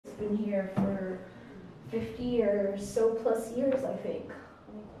been here for 50 or so plus years, I think.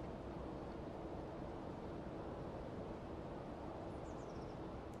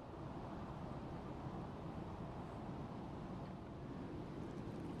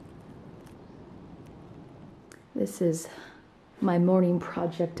 This is my morning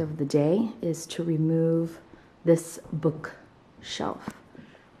project of the day, is to remove this bookshelf.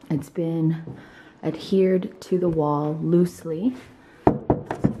 It's been adhered to the wall loosely,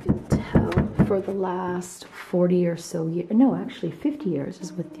 as you can tell, for the last 40 or so years. No, actually 50 years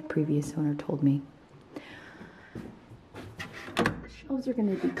is what the previous owner told me. The shelves are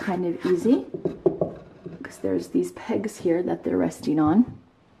going to be kind of easy because there's these pegs here that they're resting on.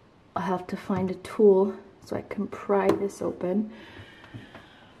 I'll have to find a tool so I can pry this open.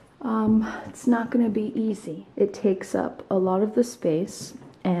 It's not going to be easy. It takes up a lot of the space,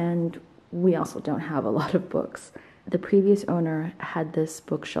 and we also don't have a lot of books. The previous owner had this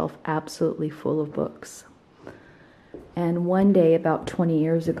bookshelf absolutely full of books. And one day, about 20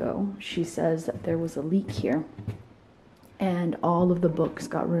 years ago, she says that there was a leak here, and all of the books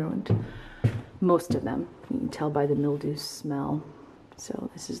got ruined. Most of them. You can tell by the mildew smell. So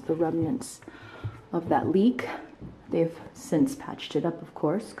this is the remnants of that leak. They've since patched it up, of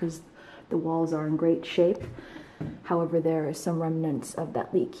course, because the walls are in great shape. However, there are some remnants of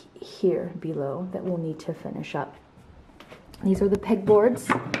that leak here below that we'll need to finish up. These are the pegboards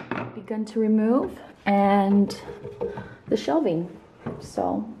I've begun to remove, and the shelving.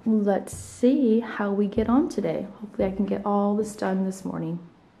 So let's see how we get on today. Hopefully I can get all this done this morning.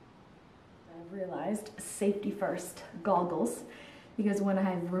 I've realized safety first, goggles. Because when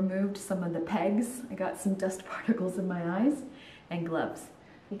I've removed some of the pegs, I got some dust particles in my eyes, and gloves.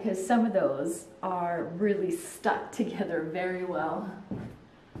 Because some of those are really stuck together very well.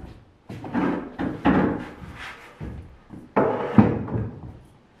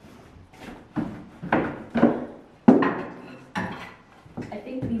 I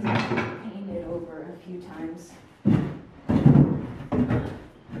think these have been painted over a few times.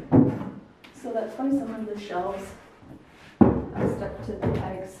 So that's why some of the shelves stuck to the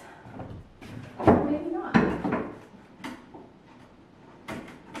pegs. Or maybe not.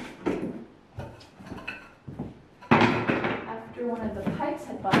 After one of the pipes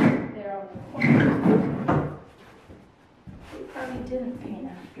had busted there on the corner, they probably didn't paint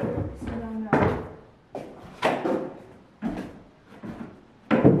afterwards. I don't know.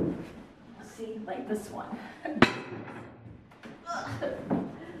 See, like this one.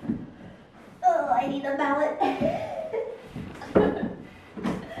 Oh, I need a mallet.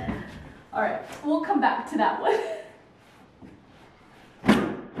 All right, we'll come back to that one.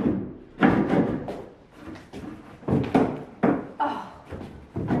 Oh.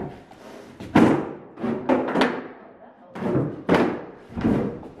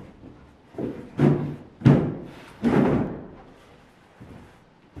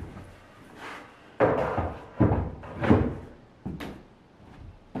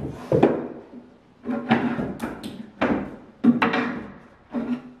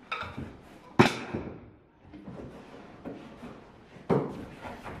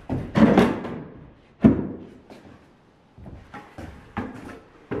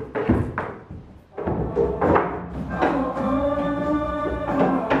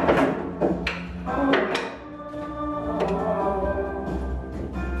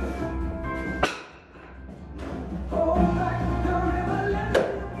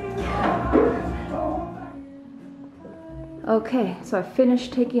 Okay, so I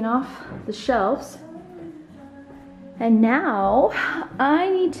finished taking off the shelves, and now I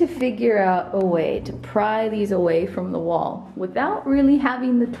need to figure out a way to pry these away from the wall without really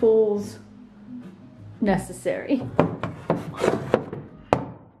having the tools necessary. So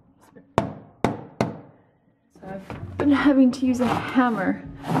I've been having to use a hammer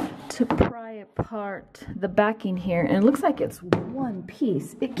to pry apart the backing here, and it looks like it's one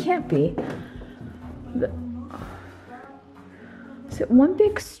piece. It can't be. Is it one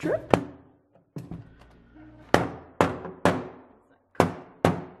big strip?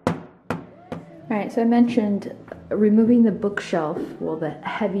 Alright, so I mentioned removing the bookshelf, well, the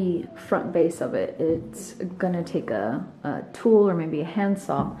heavy front base of it. It's gonna take a tool or maybe a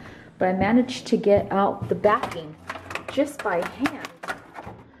handsaw, but I managed to get out the backing just by hand.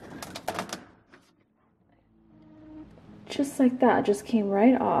 Just like that, it just came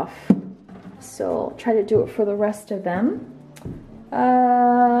right off. So I'll try to do it for the rest of them.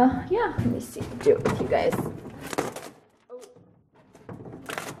 Yeah, let me see, do it with you guys. Oh.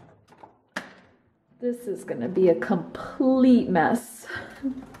 This is gonna be a complete mess.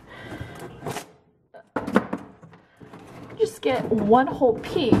 Just just get one whole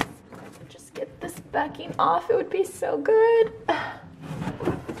piece, just get this backing off, it would be so good.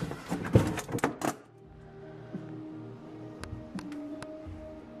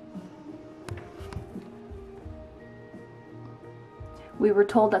 We were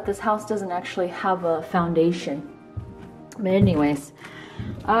told that this house doesn't actually have a foundation. But anyways,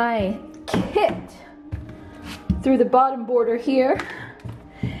 I kicked through the bottom border here,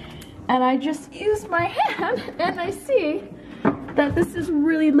 and I just used my hand, and I see that this is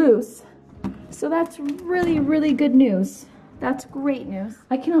really loose. So that's really, really good news. That's great news.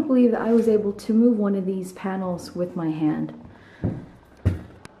 I cannot believe that I was able to move one of these panels with my hand.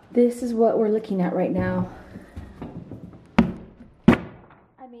 This is what we're looking at right now.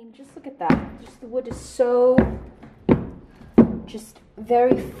 I mean, just look at that. Just the wood is so just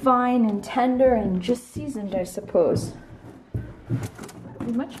very fine and tender and just seasoned, I suppose.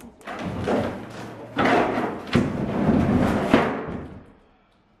 Pretty much.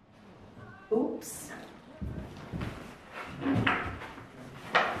 Oops.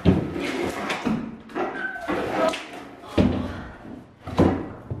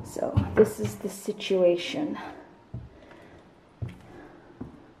 So this is the situation.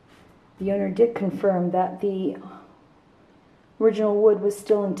 The owner did confirm that the original wood was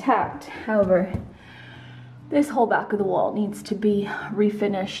still intact. However, this whole back of the wall needs to be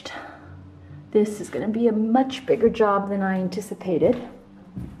refinished. This is going to be a much bigger job than I anticipated.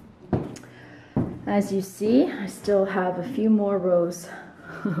 As you see, I still have a few more rows.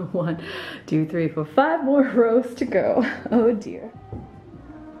 1, 2, 3, 4, 5 more rows to go. Oh dear.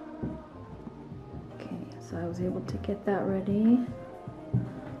 Okay, so I was able to get that ready.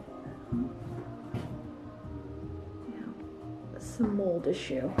 Some mold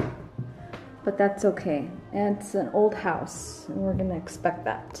issue, but that's okay, and it's an old house and we're gonna expect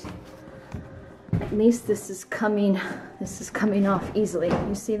that. At least this is coming off easily.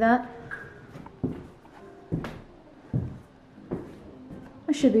 You see that?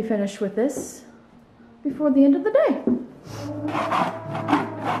 I should be finished with this before the end of the day.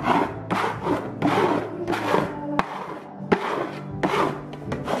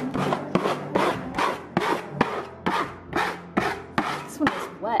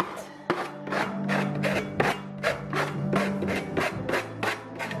 Wet.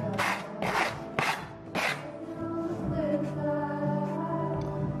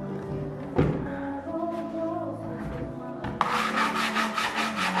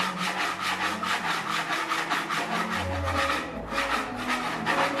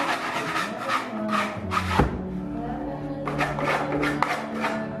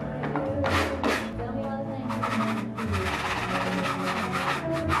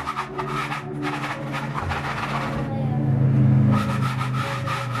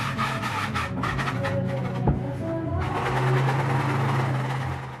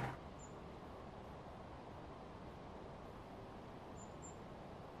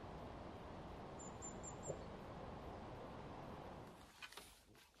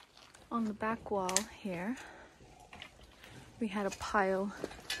 On the back wall here, we had a pile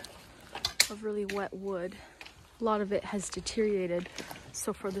of really wet wood. A lot of it has deteriorated.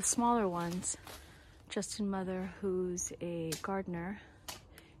 So for the smaller ones, Justin Mother, who's a gardener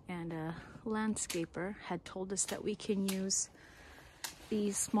and a landscaper, had told us that we can use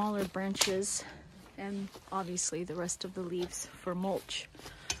these smaller branches and obviously the rest of the leaves for mulch,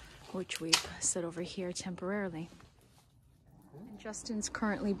 which we've set over here temporarily. Justin's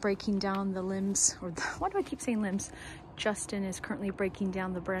currently breaking down the limbs, or why do I keep saying limbs? Justin is currently breaking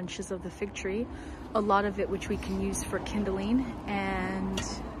down the branches of the fig tree, a lot of it which we can use for kindling, and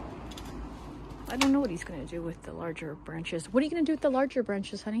I don't know what he's going to do with the larger branches. What are you going to do with the larger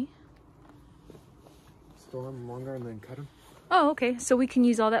branches, honey? Store them longer and then cut them. Oh, okay. So we can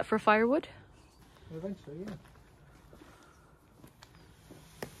use all that for firewood? Eventually, yeah.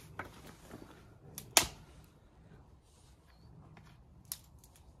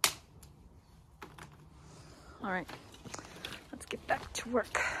 All right, let's get back to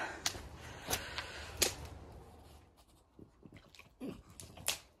work.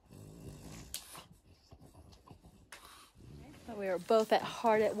 We are both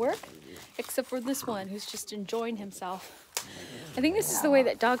hard at work, except for this one who's just enjoying himself. I think this is the way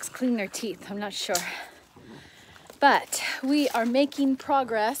that dogs clean their teeth. I'm not sure. But we are making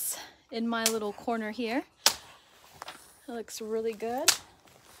progress in my little corner here. It looks really good.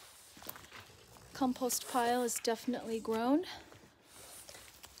 Compost pile is definitely grown.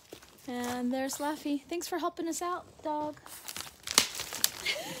 And there's Laffy. Thanks for helping us out, dog.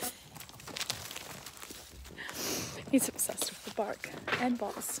 He's obsessed with the bark and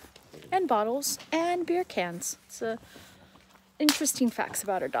balls and bottles and beer cans. It's a interesting facts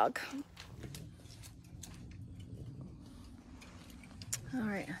about our dog. All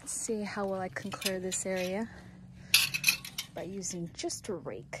right, let's see how well I can clear this area by using just a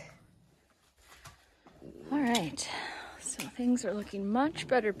rake. All right, so things are looking much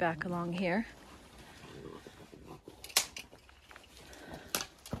better back along here.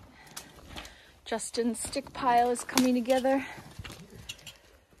 Justin's stick pile is coming together.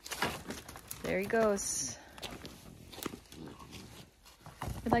 There he goes.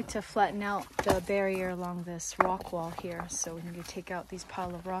 I'd like to flatten out the barrier along this rock wall here so we can take out these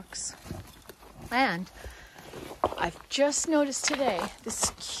pile of rocks. And I've just noticed today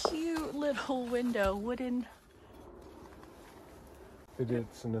this cute little window, wooden. They did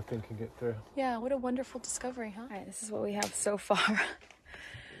so nothing can get through. Yeah, what a wonderful discovery, huh? All right, this is what we have so far.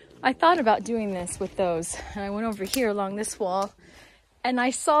 I thought about doing this with those, and I went over here along this wall, and I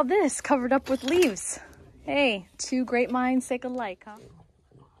saw this covered up with leaves. Hey, two great minds think alike, huh?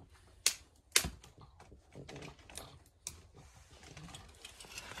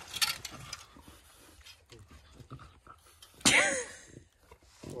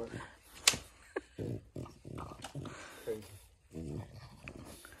 What? Crazy.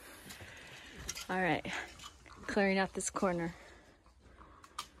 All right, clearing out this corner.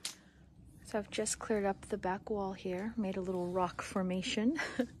 So I've just cleared up the back wall here, made a little rock formation.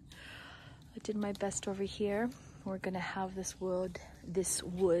 I did my best over here. We're gonna have this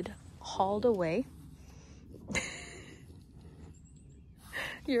wood hauled away.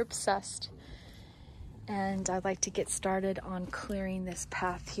 You're obsessed. And I'd like to get started on clearing this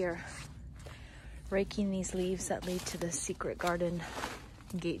path here, raking these leaves that lead to the secret garden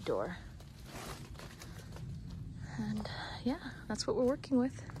gate door. And yeah, that's what we're working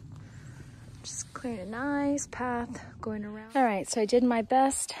with. Just clearing a nice path going around. All right, so I did my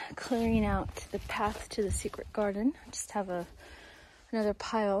best clearing out the path to the secret garden. I just have another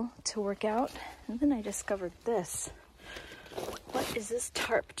pile to work out. And then I discovered this. What is this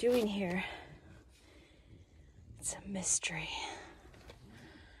tarp doing here? It's a mystery.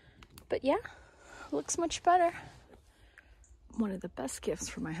 But yeah, looks much better. One of the best gifts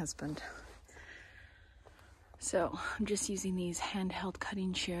for my husband. So I'm just using these handheld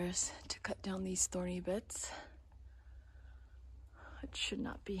cutting shears to cut down these thorny bits. It should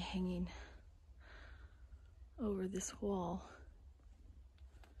not be hanging over this wall.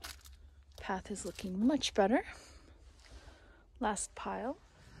 Path is looking much better. Last pile.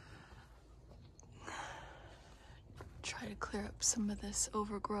 Try to clear up some of this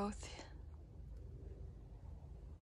overgrowth